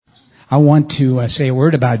I want to say a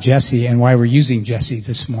word about Jessie and why we're using Jessie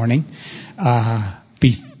this morning.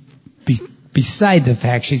 Beside the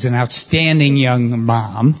fact she's an outstanding young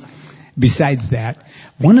mom, besides that,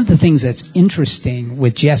 one of the things that's interesting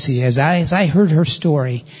with Jessie, as I heard her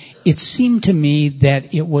story, it seemed to me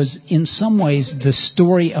that it was in some ways the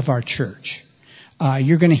story of our church.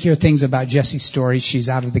 You're going to hear things about Jessie's story. She's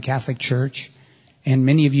out of the Catholic Church. And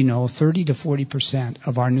many of you know 30 to 40%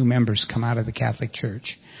 of our new members come out of the Catholic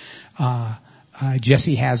Church.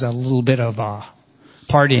 Jessie has a little bit of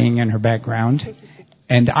partying in her background.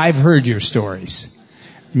 And I've heard your stories.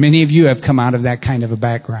 Many of you have come out of that kind of a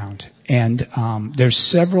background. And there's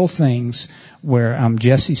several things where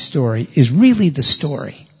Jessie's story is really the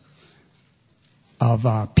story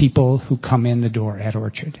of people who come in the door at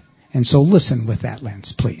Orchard. And so listen with that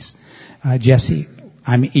lens, please. Jessie,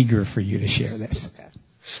 I'm eager for you to share this.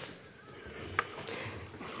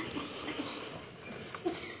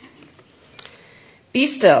 Be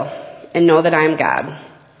still and know that I am God.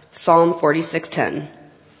 Psalm 46:10.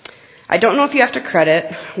 I don't know if you have to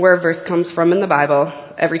credit where a verse comes from in the Bible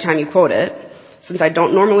every time you quote it, since I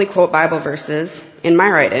don't normally quote Bible verses in my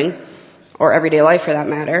writing, or everyday life for that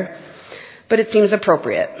matter, but it seems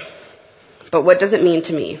appropriate. But what does it mean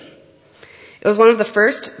to me? It was one of the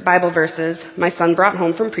first Bible verses my son brought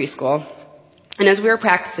home from preschool, and as we were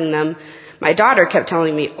practicing them, my daughter kept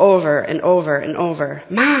telling me over and over and over,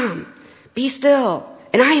 "Mom, be still,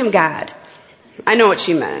 and I am God." I know what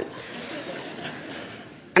she meant.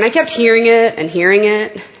 And I kept hearing it and hearing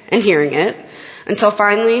it and hearing it until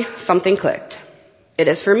finally something clicked. It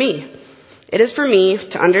is for me. It is for me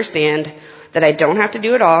to understand that I don't have to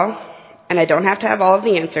do it all, and I don't have to have all of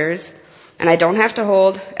the answers, and I don't have to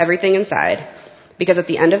hold everything inside, because at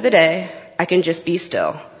the end of the day, I can just be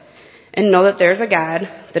still and know that there's a God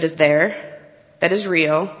that is there, that is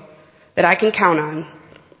real, that I can count on,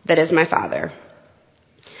 that is my Father.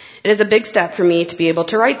 It is a big step for me to be able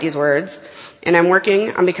to write these words, and I'm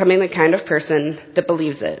working on becoming the kind of person that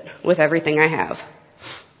believes it with everything I have.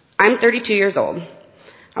 I'm 32 years old.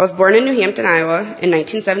 I was born in New Hampton, Iowa in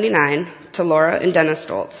 1979 to Laura and Dennis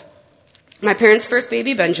Stoltz. My parents' first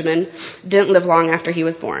baby, Benjamin, didn't live long after he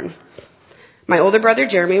was born. My older brother,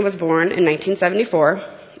 Jeremy, was born in 1974,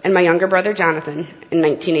 and my younger brother, Jonathan, in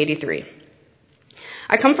 1983.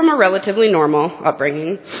 I come from a relatively normal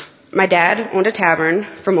upbringing. My dad owned a tavern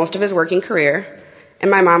for most of his working career, and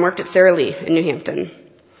my mom worked at Sara Lee in New Hampton.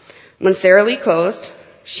 When Sara Lee closed,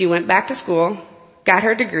 she went back to school, got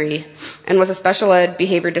her degree, and was a special ed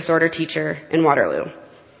behavior disorder teacher in Waterloo.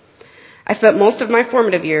 I spent most of my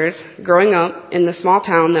formative years growing up in the small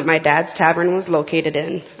town that my dad's tavern was located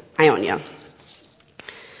in, Ionia.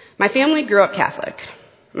 My family grew up Catholic.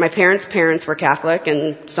 My parents' were Catholic,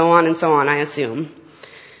 and so on, I assume.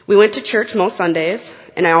 We went to church most Sundays,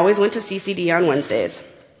 and I always went to CCD on Wednesdays.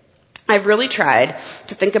 I've really tried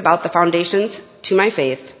to think about the foundations to my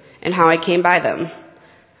faith and how I came by them.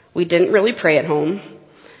 We didn't really pray at home.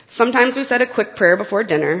 Sometimes we said a quick prayer before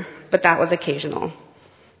dinner, but that was occasional.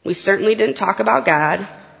 We certainly didn't talk about God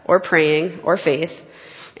or praying or faith,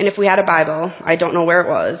 and if we had a Bible, I don't know where it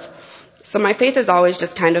was. So my faith has always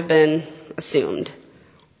just kind of been assumed.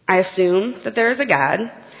 I assume that there is a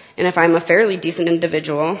God, and if I'm a fairly decent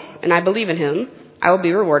individual and I believe in him, I will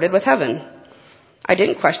be rewarded with heaven. I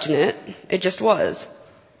didn't question it, it just was.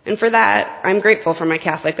 And for that, I'm grateful for my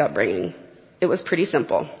Catholic upbringing. It was pretty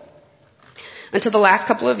simple. Until the last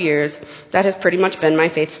couple of years, that has pretty much been my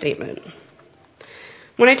faith statement.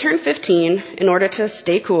 When I turned 15, in order to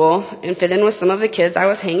stay cool and fit in with some of the kids I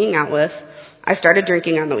was hanging out with, I started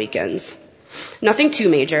drinking on the weekends. Nothing too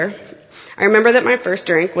major. I remember that my first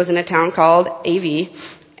drink was in a town called AV,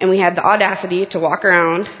 and we had the audacity to walk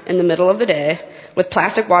around in the middle of the day with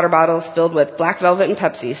plastic water bottles filled with Black Velvet and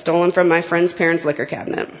Pepsi stolen from my friend's parents' liquor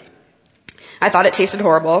cabinet. I thought it tasted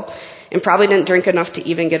horrible and probably didn't drink enough to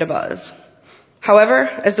even get a buzz. However,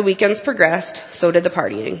 as the weekends progressed, so did the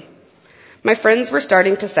partying. My friends were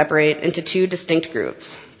starting to separate into two distinct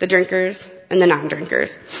groups, the drinkers and the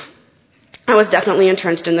non-drinkers. I was definitely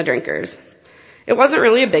entrenched in the drinkers. It wasn't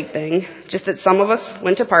really a big thing, just that some of us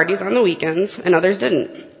went to parties on the weekends and others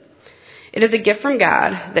didn't. It is a gift from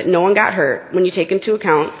God that no one got hurt when you take into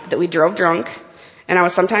account that we drove drunk, and I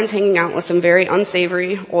was sometimes hanging out with some very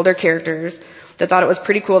unsavory older characters that thought it was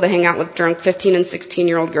pretty cool to hang out with drunk 15 and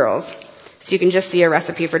 16-year-old girls. So you can just see a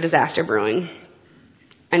recipe for disaster brewing.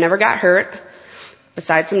 I never got hurt,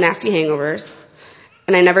 besides some nasty hangovers,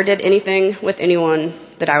 and I never did anything with anyone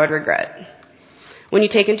that I would regret. When you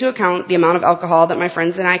take into account the amount of alcohol that my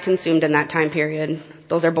friends and I consumed in that time period,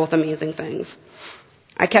 those are both amazing things.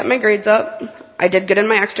 I kept my grades up. I did good in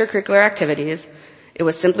my extracurricular activities. It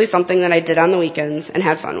was simply something that I did on the weekends and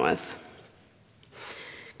had fun with.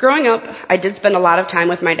 Growing up, I did spend a lot of time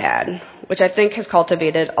with my dad, which I think has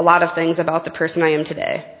cultivated a lot of things about the person I am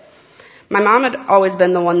today. My mom had always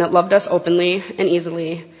been the one that loved us openly and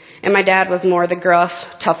easily, and my dad was more the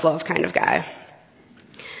gruff, tough love kind of guy.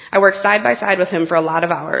 I worked side by side with him for a lot of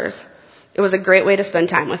hours. It was a great way to spend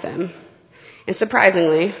time with him. And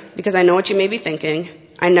surprisingly, because I know what you may be thinking,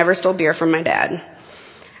 I never stole beer from my dad.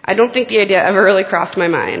 I don't think the idea ever really crossed my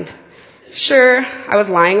mind. Sure, I was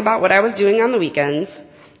lying about what I was doing on the weekends,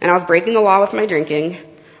 and I was breaking the law with my drinking,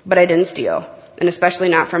 but I didn't steal, and especially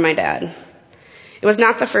not from my dad. It was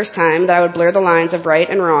not the first time that I would blur the lines of right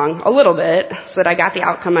and wrong a little bit so that I got the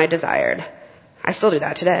outcome I desired. I still do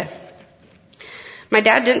that today. My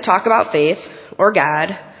dad didn't talk about faith or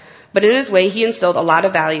God, but in his way he instilled a lot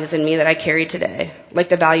of values in me that I carry today, like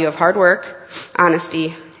the value of hard work,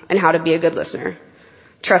 honesty, and how to be a good listener.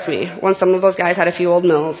 Trust me, once some of those guys had a few old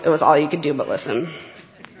mills, it was all you could do but listen.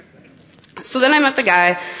 So then I met the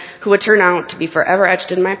guy who would turn out to be forever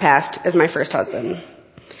etched in my past as my first husband.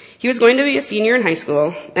 He was going to be a senior in high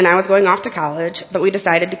school, and I was going off to college, but we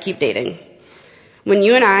decided to keep dating. When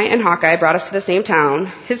you and I and Hawkeye brought us to the same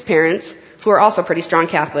town, his parents, who are also pretty strong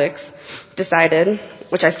Catholics, decided,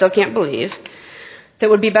 which I still can't believe, that it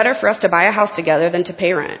would be better for us to buy a house together than to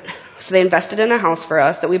pay rent. So they invested in a house for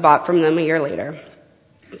us that we bought from them a year later.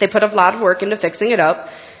 They put a lot of work into fixing it up,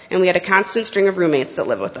 and we had a constant string of roommates that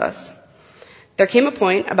lived with us. There came a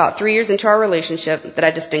point about 3 years into our relationship that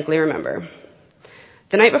I distinctly remember.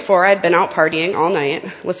 The night before, I had been out partying all night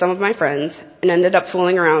with some of my friends and ended up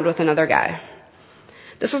fooling around with another guy.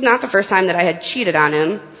 This was not the first time that I had cheated on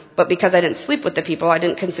him, but because I didn't sleep with the people, I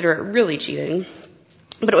didn't consider it really cheating.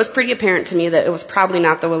 But it was pretty apparent to me that it was probably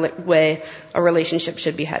not the way a relationship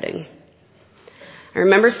should be heading. I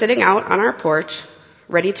remember sitting out on our porch,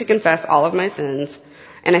 ready to confess all of my sins,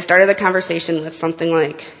 and I started the conversation with something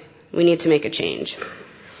like, "We need to make a change."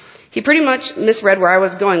 He pretty much misread where I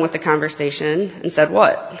was going with the conversation and said,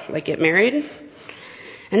 "What, like get married?"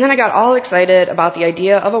 And then I got all excited about the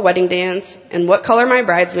idea of a wedding dance and what color my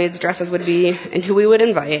bridesmaids' dresses would be and who we would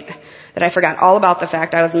invite, that I forgot all about the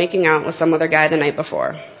fact I was making out with some other guy the night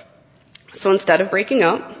before. So instead of breaking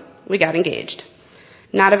up, we got engaged.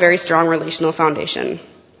 Not a very strong relational foundation.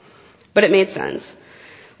 But it made sense.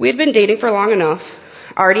 We had been dating for long enough,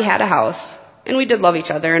 already had a house, and we did love each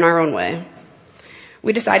other in our own way.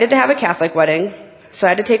 We decided to have a Catholic wedding, so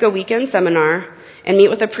I had to take a weekend seminar and meet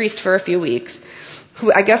with a priest for a few weeks,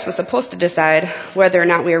 who I guess was supposed to decide whether or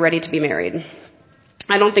not we were ready to be married.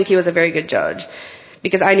 I don't think he was a very good judge,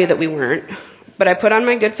 because I knew that we weren't. But I put on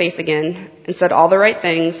my good face again and said all the right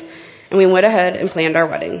things, and we went ahead and planned our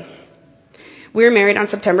wedding. We were married on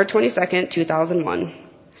September 22nd, 2001.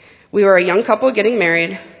 We were a young couple getting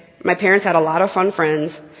married. My parents had a lot of fun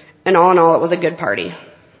friends, and all in all, it was a good party.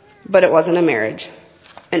 But it wasn't a marriage.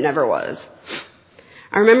 It never was.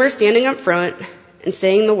 I remember standing up front and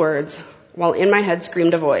saying the words, while in my head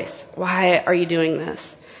screamed a voice, "Why are you doing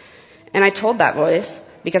this?" And I told that voice,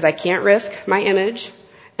 because I can't risk my image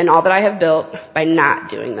and all that I have built by not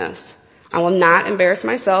doing this. I will not embarrass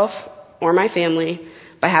myself or my family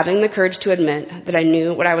by having the courage to admit that I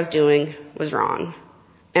knew what I was doing was wrong.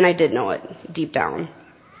 And I did know it, deep down.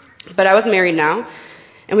 But I was married now,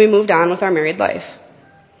 and we moved on with our married life.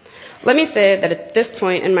 Let me say that at this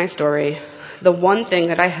point in my story, the one thing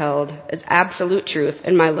that I held as absolute truth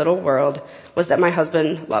in my little world was that my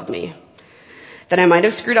husband loved me. That I might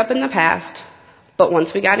have screwed up in the past, but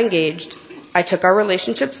once we got engaged, I took our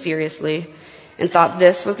relationship seriously and thought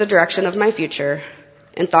this was the direction of my future,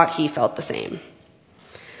 and thought he felt the same.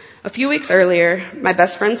 A few weeks earlier, my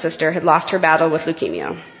best friend's sister had lost her battle with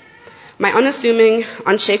leukemia. My unassuming,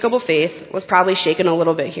 unshakable faith was probably shaken a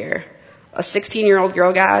little bit here. A 16-year-old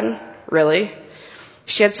girl, God? Really?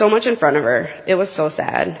 She had so much in front of her. It was so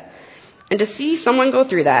sad. And to see someone go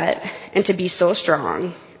through that, and to be so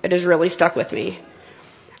strong, it has really stuck with me.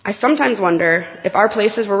 I sometimes wonder if our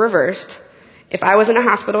places were reversed, if I was in a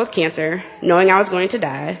hospital with cancer, knowing I was going to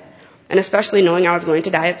die, and especially knowing I was going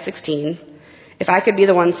to die at 16, if I could be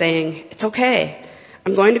the one saying, "It's okay.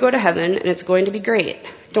 I'm going to go to heaven, and it's going to be great.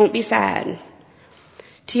 Don't be sad."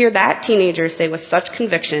 To hear that teenager say with such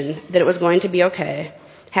conviction that it was going to be okay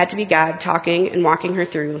had to be God talking and walking her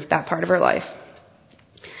through that part of her life.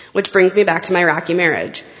 Which brings me back to my rocky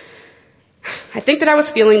marriage. I think that I was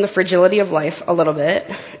feeling the fragility of life a little bit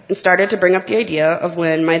and started to bring up the idea of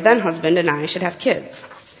when my then husband and I should have kids.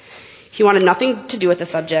 He wanted nothing to do with the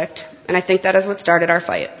subject, and I think that is what started our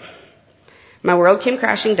fight. My world came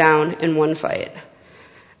crashing down in one fight.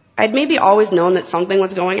 I'd maybe always known that something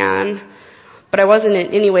was going on, but I wasn't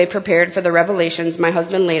in any way prepared for the revelations my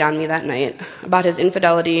husband laid on me that night about his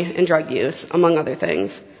infidelity and drug use, among other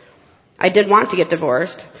things. I did want to get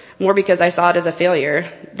divorced, more because I saw it as a failure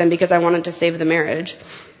than because I wanted to save the marriage.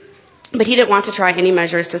 But he didn't want to try any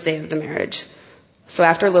measures to save the marriage. So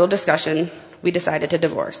after a little discussion, we decided to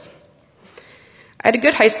divorce. I had a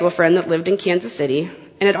good high school friend that lived in Kansas City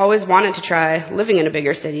and had always wanted to try living in a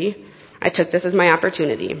bigger city. I took this as my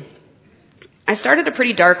opportunity. I started a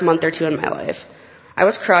pretty dark month or two in my life. I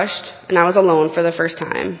was crushed and I was alone for the first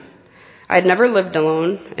time. I had never lived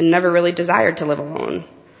alone and never really desired to live alone.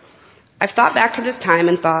 I've thought back to this time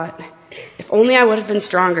and thought, if only I would have been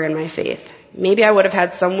stronger in my faith. Maybe I would have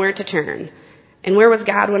had somewhere to turn. And where was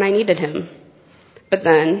God when I needed him? But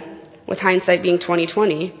then, with hindsight being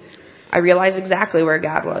 20/20, I realized exactly where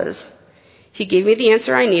God was. He gave me the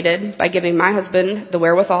answer I needed by giving my husband the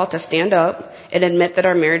wherewithal to stand up and admit that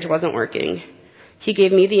our marriage wasn't working. He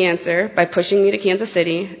gave me the answer by pushing me to Kansas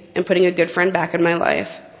City and putting a good friend back in my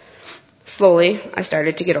life. Slowly, I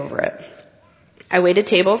started to get over it. I waited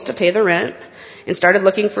tables to pay the rent and started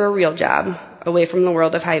looking for a real job away from the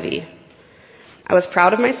world of Hy-Vee. I was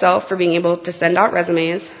proud of myself for being able to send out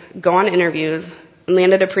resumes, go on interviews, and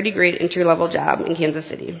landed a pretty great entry-level job in Kansas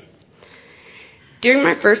City. During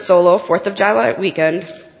my first solo 4th of July weekend,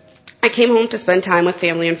 I came home to spend time with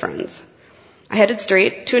family and friends. I headed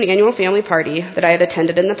straight to an annual family party that I had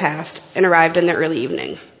attended in the past and arrived in the early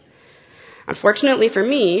evening. Unfortunately for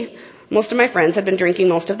me, most of my friends had been drinking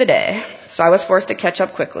most of the day, so I was forced to catch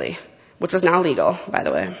up quickly, which was now legal, by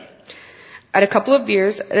the way. I had a couple of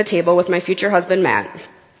beers at a table with my future husband, Matt,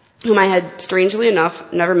 whom I had, strangely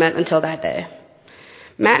enough, never met until that day.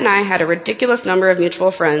 Matt and I had a ridiculous number of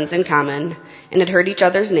mutual friends in common and had heard each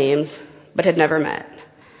other's names, but had never met.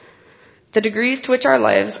 The degrees to which our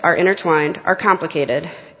lives are intertwined are complicated,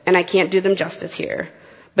 and I can't do them justice here,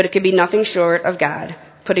 but it could be nothing short of God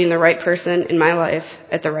putting the right person in my life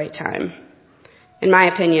at the right time. In my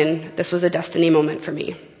opinion, this was a destiny moment for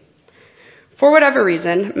me. For whatever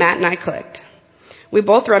reason, Matt and I clicked. We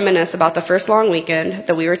both reminisce about the first long weekend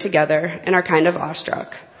that we were together and are kind of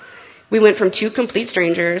awestruck. We went from two complete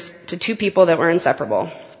strangers to two people that were inseparable.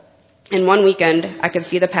 In one weekend, I could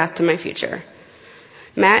see the path to my future.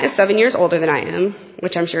 Matt is 7 years older than I am,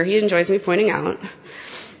 which I'm sure he enjoys me pointing out,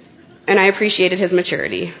 and I appreciated his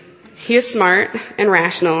maturity. He is smart and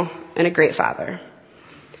rational and a great father.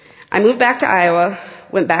 I moved back to Iowa,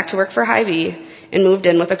 went back to work for Hy-Vee, and moved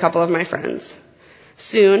in with a couple of my friends.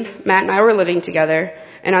 Soon, Matt and I were living together,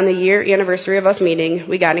 and on the year anniversary of us meeting,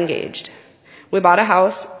 we got engaged. We bought a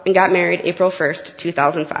house and got married April 1st,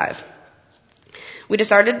 2005. We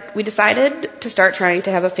decided to start trying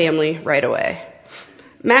to have a family right away.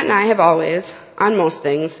 Matt and I have always, on most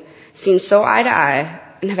things, seen so eye to eye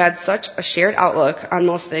and have had such a shared outlook on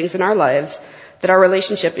most things in our lives that our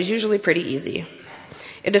relationship is usually pretty easy.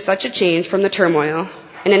 It is such a change from the turmoil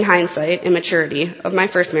and, in hindsight, immaturity of my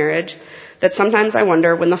first marriage that sometimes I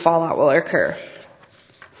wonder when the fallout will occur.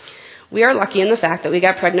 We are lucky in the fact that we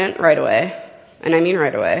got pregnant right away, and I mean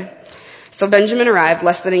right away. So Benjamin arrived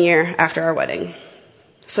less than a year after our wedding.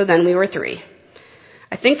 So then we were 3.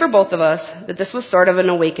 I think for both of us that this was sort of an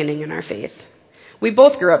awakening in our faith. We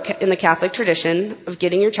both grew up in the Catholic tradition of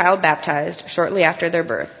getting your child baptized shortly after their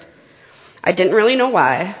birth. I didn't really know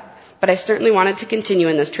why, but I certainly wanted to continue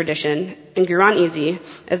in this tradition and grew uneasy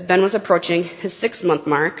as Ben was approaching his 6-month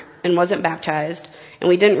mark and wasn't baptized, and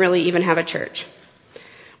we didn't really even have a church.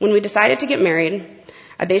 When we decided to get married,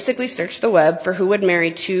 I basically searched the web for who would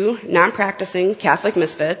marry 2 non-practicing Catholic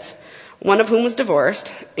misfits, one of whom was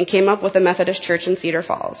divorced, and came up with a Methodist church in Cedar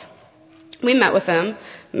Falls. We met with them,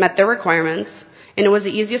 met their requirements, and it was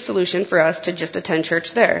the easiest solution for us to just attend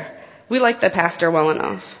church there. We liked the pastor well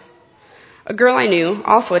enough. A girl I knew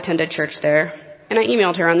also attended church there, and I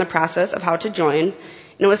emailed her on the process of how to join, and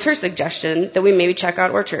it was her suggestion that we maybe check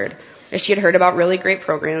out Orchard, as she had heard about really great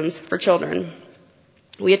programs for children.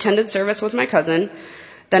 We attended service with my cousin,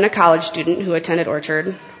 then a college student who attended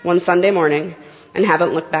Orchard, one Sunday morning, and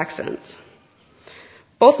haven't looked back since.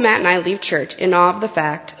 Both Matt and I leave church in awe of the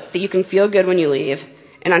fact that you can feel good when you leave,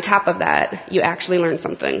 and on top of that, you actually learn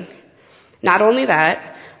something. Not only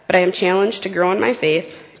that, but I am challenged to grow in my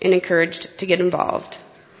faith and encouraged to get involved.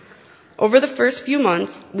 Over the first few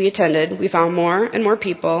months we attended, we found more and more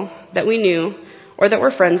people that we knew or that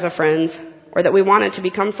were friends of friends or that we wanted to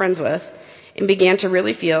become friends with, and began to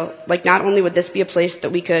really feel like not only would this be a place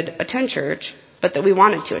that we could attend church, but that we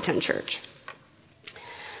wanted to attend church.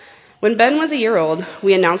 When Ben was a year old,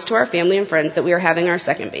 we announced to our family and friends that we were having our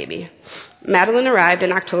second baby. Madeline arrived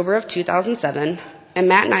in October of 2007, and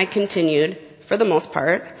Matt and I continued, for the most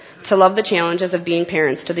part, to love the challenges of being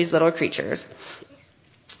parents to these little creatures.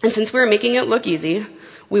 And since we were making it look easy,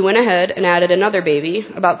 we went ahead and added another baby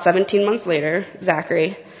about 17 months later,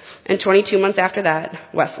 Zachary, and 22 months after that,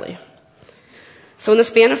 Wesley. So in the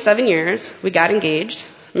span of 7 years, we got engaged,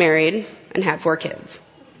 married, and had 4 kids.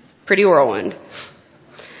 Pretty whirlwind.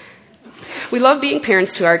 We love being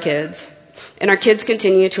parents to our kids, and our kids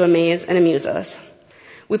continue to amaze and amuse us.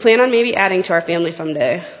 We plan on maybe adding to our family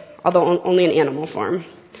someday, although only in animal form.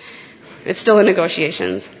 It's still in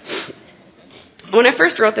negotiations. When I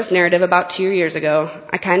first wrote this narrative about 2 years ago,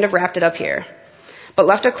 I kind of wrapped it up here, but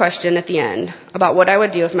left a question at the end about what I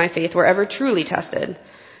would do if my faith were ever truly tested.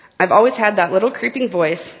 I've always had that little creeping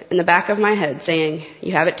voice in the back of my head saying,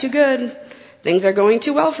 "You have it too good. Things are going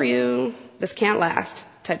too well for you. This can't last,"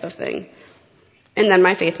 type of thing. And then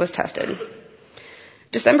my faith was tested.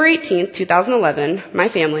 December 18th, 2011, my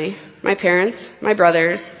family, my parents, my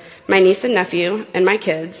brothers, my niece and nephew, and my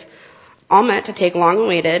kids all met to take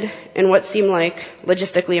long-awaited and what seemed like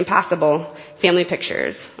logistically impossible family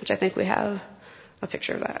pictures, which I think we have a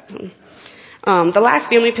picture of that. The last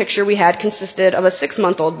family picture we had consisted of a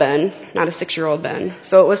 6-month-old Ben, not a 6-year-old Ben,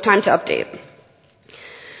 so it was time to update.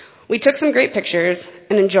 We took some great pictures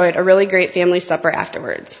and enjoyed a really great family supper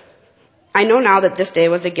afterwards. I know now that this day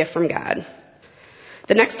was a gift from God.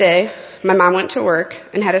 The next day, my mom went to work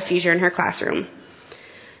and had a seizure in her classroom.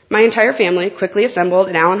 My entire family quickly assembled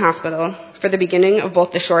at Allen Hospital for the beginning of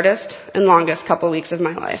both the shortest and longest couple weeks of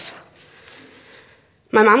my life.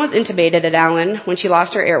 My mom was intubated at Allen when she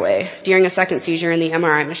lost her airway during a second seizure in the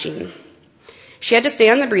MRI machine. She had to stay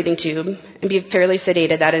on the breathing tube and be fairly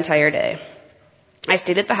sedated that entire day. I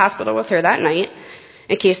stayed at the hospital with her that night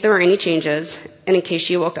in case there were any changes and in case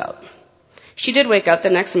she woke up. She did wake up the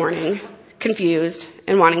next morning, confused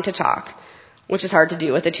and wanting to talk, which is hard to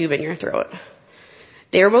do with a tube in your throat.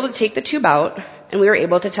 They were able to take the tube out, and we were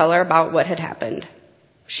able to tell her about what had happened.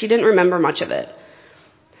 She didn't remember much of it.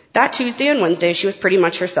 That Tuesday and Wednesday, she was pretty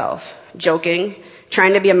much herself, joking,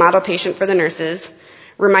 trying to be a model patient for the nurses,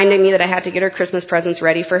 reminding me that I had to get her Christmas presents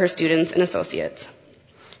ready for her students and associates.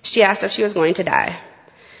 She asked if she was going to die.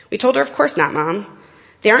 We told her, "Of course not, Mom.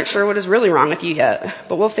 They aren't sure what is really wrong with you yet,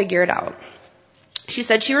 but we'll figure it out." She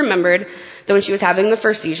said she remembered that when she was having the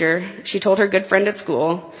first seizure, she told her good friend at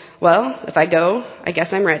school, "Well, if I go, I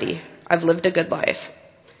guess I'm ready. I've lived a good life."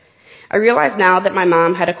 I realize now that my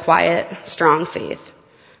mom had a quiet, strong faith,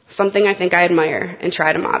 something I think I admire and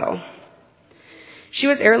try to model. She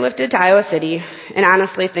was airlifted to Iowa City, and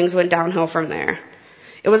honestly, things went downhill from there.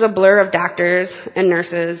 It was a blur of doctors and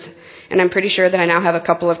nurses, and I'm pretty sure that I now have a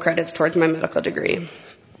couple of credits towards my medical degree.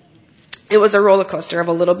 It was a roller coaster of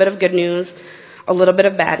a little bit of good news, a little bit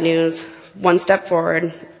of bad news, 1 step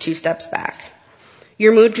forward, 2 steps back.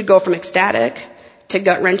 Your mood could go from ecstatic to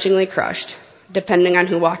gut-wrenchingly crushed, depending on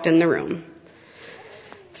who walked in the room.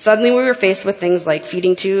 Suddenly we were faced with things like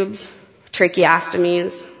feeding tubes,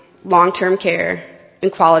 tracheostomies, long-term care,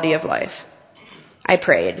 and quality of life. I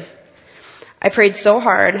prayed. I prayed so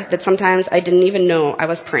hard that sometimes I didn't even know I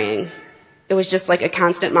was praying. It was just like a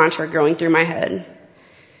constant mantra growing through my head.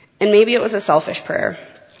 And maybe it was a selfish prayer.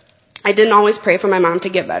 I didn't always pray for my mom to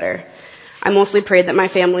get better. I mostly prayed that my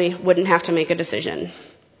family wouldn't have to make a decision.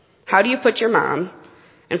 How do you put your mom,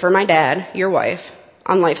 and for my dad, your wife,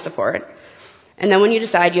 on life support, and then when you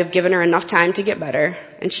decide you have given her enough time to get better,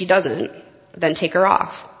 and she doesn't, then take her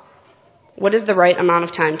off? What is the right amount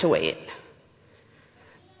of time to wait?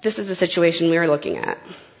 This is the situation we were looking at.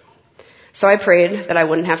 So I prayed that I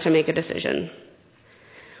wouldn't have to make a decision.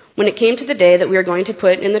 When it came to the day that we were going to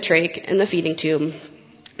put in the trach and the feeding tube,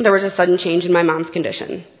 there was a sudden change in my mom's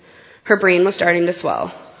condition. Her brain was starting to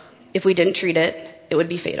swell. If we didn't treat it, it would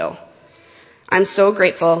be fatal. I'm so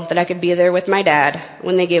grateful that I could be there with my dad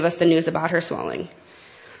when they gave us the news about her swelling.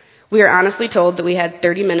 We were honestly told that we had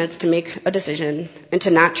 30 minutes to make a decision, and to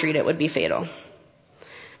not treat it would be fatal.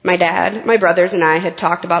 My dad, my brothers, and I had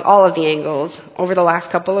talked about all of the angles over the last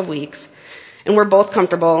couple of weeks, and we're both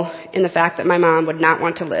comfortable in the fact that my mom would not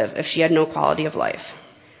want to live if she had no quality of life.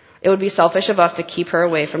 It would be selfish of us to keep her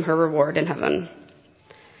away from her reward in heaven.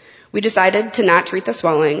 We decided to not treat the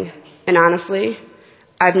swelling, and honestly,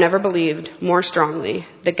 I've never believed more strongly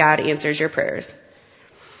that God answers your prayers.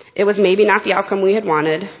 It was maybe not the outcome we had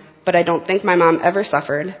wanted, but I don't think my mom ever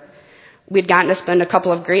suffered. We'd gotten to spend a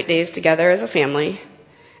couple of great days together as a family,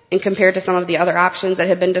 and compared to some of the other options that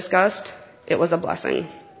had been discussed, it was a blessing.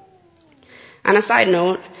 On a side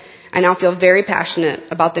note, I now feel very passionate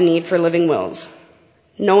about the need for living wills.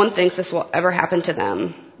 No one thinks this will ever happen to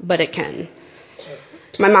them, but it can.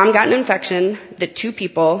 My mom got an infection that 2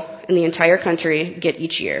 people in the entire country get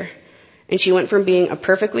each year, and she went from being a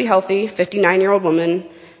perfectly healthy 59-year-old woman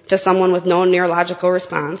to someone with no neurological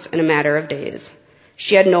response in a matter of days.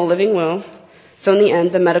 She had no living will, so in the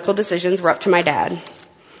end, the medical decisions were up to my dad.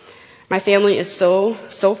 My family is so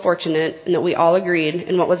fortunate in that we all agreed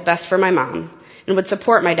in what was best for my mom and would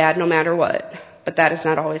support my dad no matter what, but that is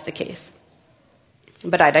not always the case.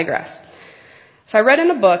 But I digress. So I read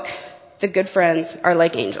in a book, The Good Friends Are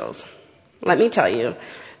Like Angels. Let me tell you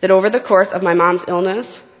that over the course of my mom's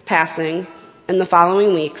illness, passing, and the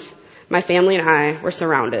following weeks, my family and I were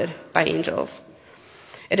surrounded by angels.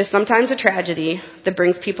 It is sometimes a tragedy that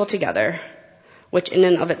brings people together, which in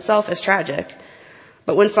and of itself is tragic.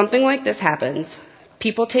 But when something like this happens,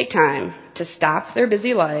 people take time to stop their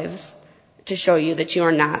busy lives to show you that you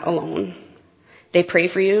are not alone. They pray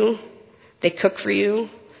for you. They cook for you.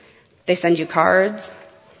 They send you cards.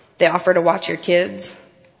 They offer to watch your kids.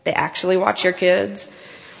 They actually watch your kids.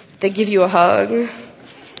 They give you a hug.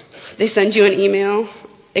 They send you an email.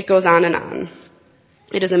 It goes on and on.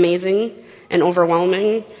 It is amazing and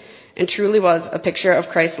overwhelming and truly was a picture of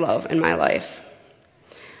Christ's love in my life.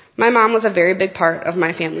 My mom was a very big part of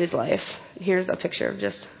my family's life. Here's a picture of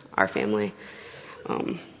just our family.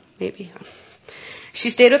 Maybe. She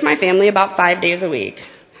stayed with my family about 5 days a week.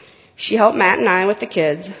 She helped Matt and I with the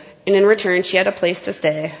kids, and in return, she had a place to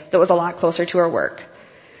stay that was a lot closer to her work.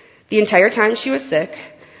 The entire time she was sick,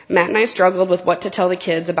 Matt and I struggled with what to tell the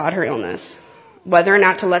kids about her illness, whether or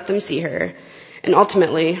not to let them see her, and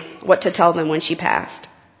ultimately, what to tell them when she passed.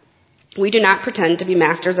 We do not pretend to be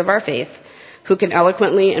masters of our faith, who can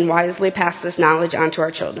eloquently and wisely pass this knowledge on to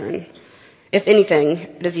our children. If anything,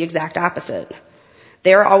 it is the exact opposite.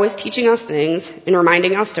 They are always teaching us things and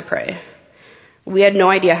reminding us to pray. We had no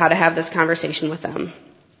idea how to have this conversation with them.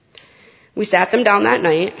 We sat them down that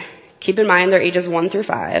night, keep in mind they're ages 1 through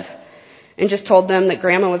 5, and just told them that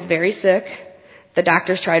Grandma was very sick, the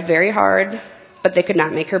doctors tried very hard, but they could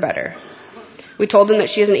not make her better. We told them that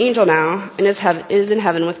she is an angel now and is in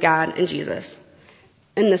heaven with God and Jesus.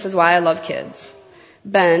 And this is why I love kids.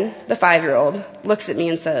 Ben, the 5-year-old, looks at me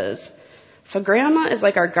and says, "So Grandma is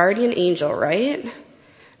like our guardian angel, right?"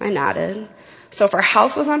 I nodded. "So if our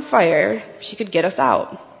house was on fire, she could get us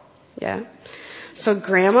out." Yeah. "So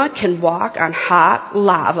Grandma can walk on hot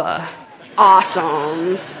lava."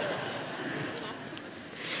 Awesome.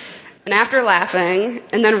 And after laughing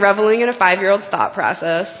and then reveling in a 5-year-old's thought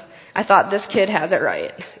process, I thought, this kid has it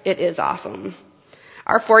right. It is awesome.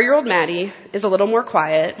 Our 4-year-old Maddie is a little more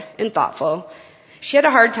quiet and thoughtful. She had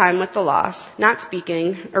a hard time with the loss, not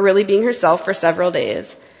speaking or really being herself for several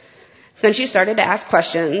days. Then she started to ask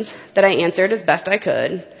questions that I answered as best I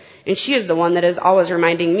could, and she is the one that is always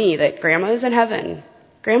reminding me that Grandma is in heaven.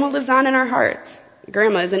 Grandma lives on in our hearts.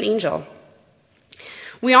 Grandma is an angel.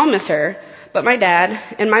 We all miss her, but my dad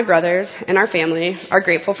and my brothers and our family are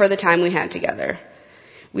grateful for the time we had together.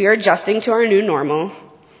 We are adjusting to our new normal.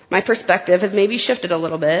 My perspective has maybe shifted a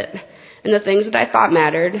little bit, and the things that I thought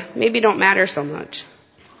mattered maybe don't matter so much.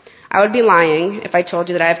 I would be lying if I told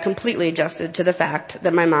you that I have completely adjusted to the fact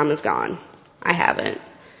that my mom is gone. I haven't.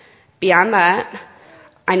 Beyond that,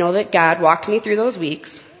 I know that God walked me through those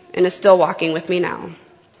weeks and is still walking with me now.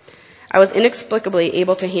 I was inexplicably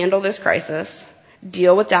able to handle this crisis,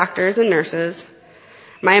 deal with doctors and nurses.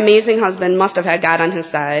 My amazing husband must have had God on his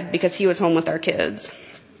side because he was home with our kids.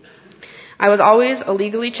 I was always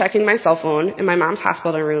illegally checking my cell phone in my mom's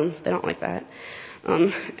hospital room. They don't like that.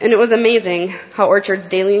 And it was amazing how Orchard's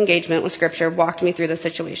daily engagement with Scripture walked me through the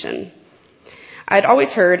situation. I had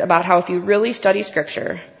always heard about how if you really study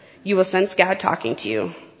Scripture, you will sense God talking to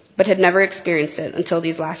you, but had never experienced it until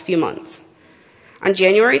these last few months. On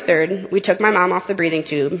January 3rd, we took my mom off the breathing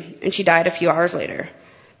tube, and she died a few hours later.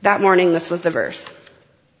 That morning, this was the verse.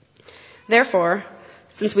 "Therefore,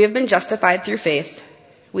 since we have been justified through faith,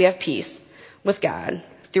 we have peace with God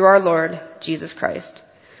through our Lord Jesus Christ,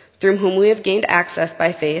 through whom we have gained access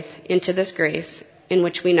by faith into this grace in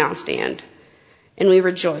which we now stand. And we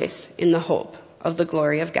rejoice in the hope of the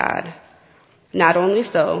glory of God. Not only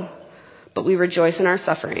so, but we rejoice in our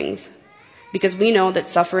sufferings, because we know that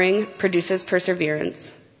suffering produces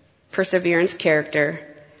perseverance, perseverance character,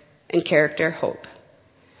 and character hope.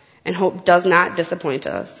 And hope does not disappoint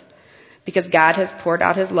us, because God has poured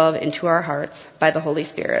out his love into our hearts by the Holy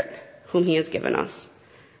Spirit, whom he has given us."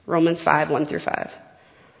 Romans 5, 1 through 5.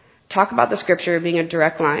 Talk about the Scripture being a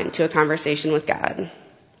direct line to a conversation with God.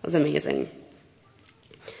 It was amazing.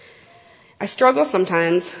 I struggle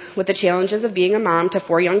sometimes with the challenges of being a mom to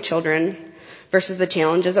 4 young children versus the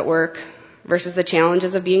challenges at work, versus the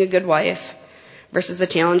challenges of being a good wife, versus the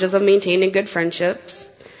challenges of maintaining good friendships,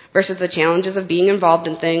 versus the challenges of being involved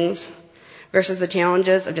in things, versus the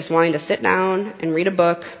challenges of just wanting to sit down and read a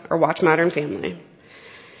book or watch Modern Family.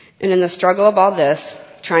 And in the struggle of all this,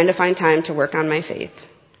 trying to find time to work on my faith.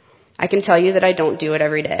 I can tell you that I don't do it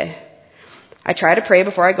every day. I try to pray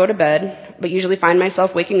before I go to bed, but usually find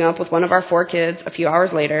myself waking up with one of our 4 kids a few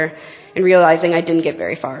hours later and realizing I didn't get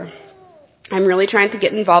very far. I'm really trying to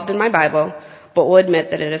get involved in my Bible, but will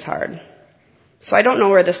admit that it is hard. So I don't know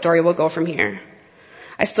where this story will go from here.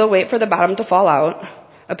 I still wait for the bottom to fall out.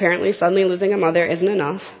 Apparently suddenly losing a mother isn't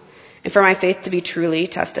enough, and for my faith to be truly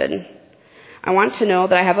tested. I want to know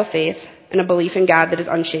that I have a faith and a belief in God that is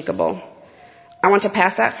unshakable. I want to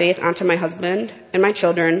pass that faith on to my husband and my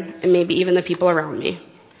children and maybe even the people around me.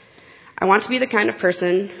 I want to be the kind of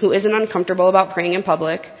person who isn't uncomfortable about praying in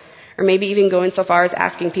public, or maybe even going so far as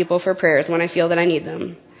asking people for prayers when I feel that I need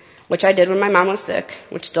them, which I did when my mom was sick,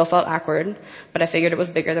 which still felt awkward, but I figured it was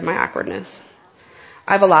bigger than my awkwardness.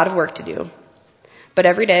 I have a lot of work to do, but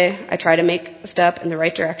every day I try to make a step in the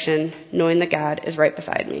right direction, knowing that God is right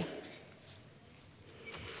beside me.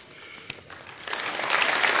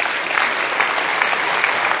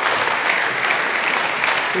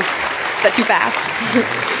 Is that too fast?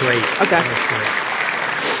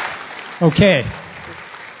 Great. Okay.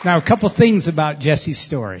 Now, a couple things about Jessie's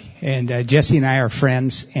story. And Jessie and I are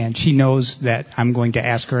friends, and she knows that I'm going to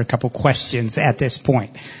ask her a couple questions at this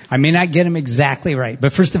point. I may not get them exactly right.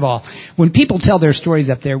 But first of all, when people tell their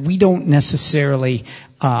stories up there, we don't necessarily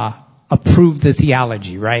approve the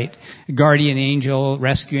theology, right? Guardian angel,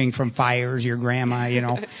 rescuing from fires, your grandma, you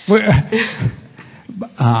know.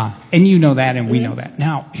 And you know that, and we know that.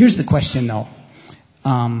 Now, here's the question, though.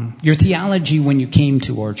 Your theology when you came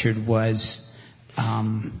to Orchard was,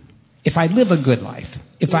 if I live a good life,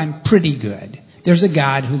 if I'm pretty good, there's a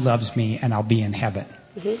God who loves me, and I'll be in heaven.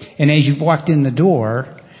 Mm-hmm. And as you've walked in the door,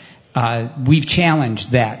 we've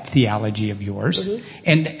challenged that theology of yours.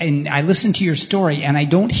 Mm-hmm. And I listened to your story, and I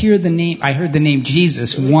don't hear the name. I heard the name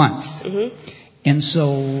Jesus once. Mm-hmm. And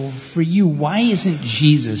so, for you, why isn't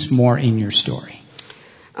Jesus more in your story?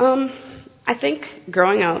 I think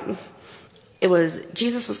growing up,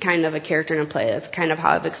 Jesus was kind of a character in a play. That's kind of how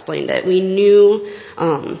I've explained it. We knew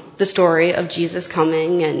the story of Jesus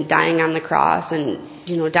coming and dying on the cross and,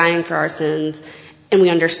 dying for our sins, and we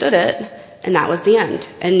understood it, and that was the end,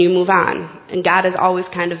 and you move on. And God has always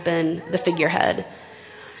kind of been the figurehead.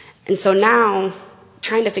 And so now,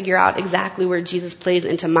 trying to figure out exactly where Jesus plays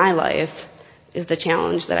into my life is the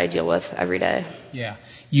challenge that I deal with every day. Yeah.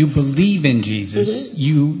 You believe in Jesus. Mm-hmm.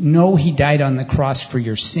 You know he died on the cross for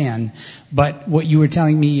your sin. But what you were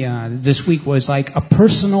telling me this week was like a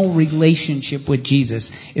personal relationship with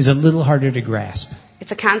Jesus is a little harder to grasp.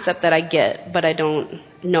 It's a concept that I get, but I don't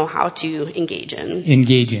know how to engage in.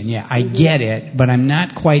 Yeah. I get it, but I'm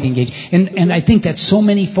not quite engaged. And I think that so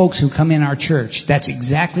many folks who come in our church, that's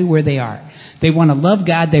exactly where they are. They want to love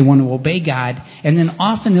God, they want to obey God, and then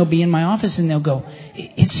often they'll be in my office and they'll go,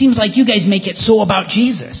 it seems like you guys make it so about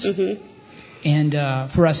Jesus. Mm-hmm.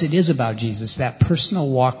 And for us it is about Jesus, that personal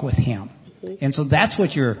walk with him. Mm-hmm. And so that's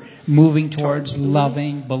what you're moving towards,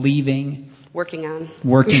 loving, believing. Working on.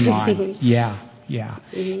 Yeah.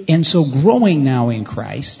 Mm-hmm. And so growing now in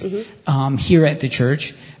Christ, here at the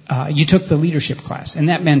church, you took the leadership class, and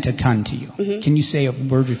that meant a ton to you. Mm-hmm. Can you say a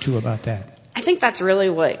word or two about that? I think that's really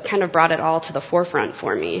what kind of brought it all to the forefront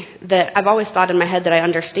for me. That I've always thought in my head that I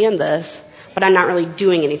understand this, but I'm not really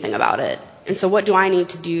doing anything about it. And so what do I need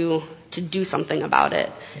to do something about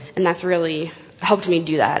it? And that's really helped me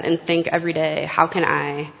do that and think every day, how can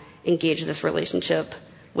I engage this relationship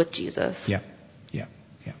with Jesus? Yeah.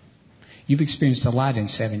 You've experienced a lot in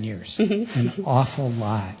 7 years. Mm-hmm. An awful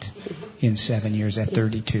lot in 7 years at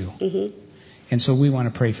 32. Mm-hmm. And so we want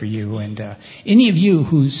to pray for you. And any of you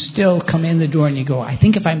who still come in the door and you go, I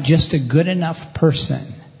think if I'm just a good enough person,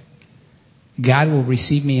 God will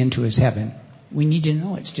receive me into his heaven. We need to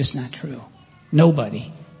know it's just not true.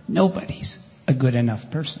 Nobody's a good enough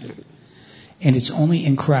person. And it's only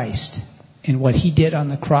in Christ and what he did on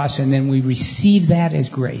the cross, and then we receive that as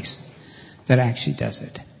grace, that actually does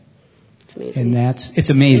it. It's amazing. And it's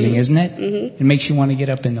amazing, isn't it? Mm-hmm. It makes you want to get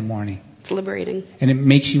up in the morning. It's liberating. And it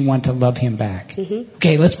makes you want to love him back. Mm-hmm.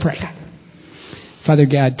 Okay, let's pray. Father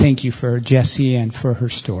God, thank you for Jessie and for her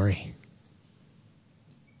story.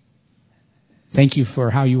 Thank you for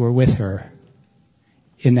how you were with her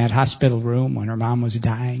in that hospital room when her mom was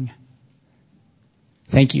dying.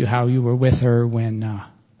 Thank you how you were with her when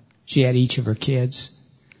she had each of her kids.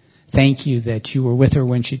 Thank you that you were with her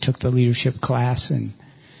when she took the leadership class and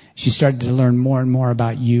she started to learn more and more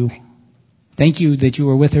about you. Thank you that you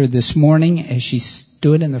were with her this morning as she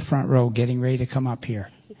stood in the front row getting ready to come up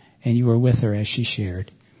here. And you were with her as she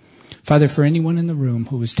shared. Father, for anyone in the room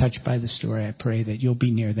who was touched by the story, I pray that you'll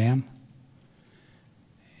be near them.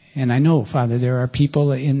 And I know, Father, there are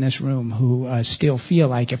people in this room who still feel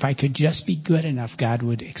like if I could just be good enough, God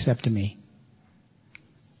would accept me.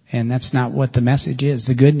 And that's not what the message is.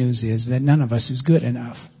 The good news is that none of us is good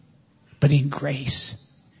enough. But in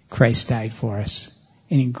grace, Christ died for us.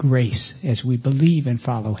 And in grace, as we believe and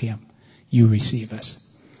follow him, you receive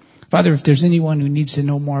us. Father, if there's anyone who needs to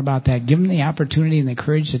know more about that, give them the opportunity and the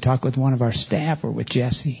courage to talk with one of our staff or with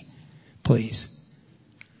Jessie, please.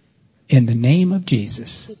 In the name of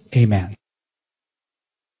Jesus, amen.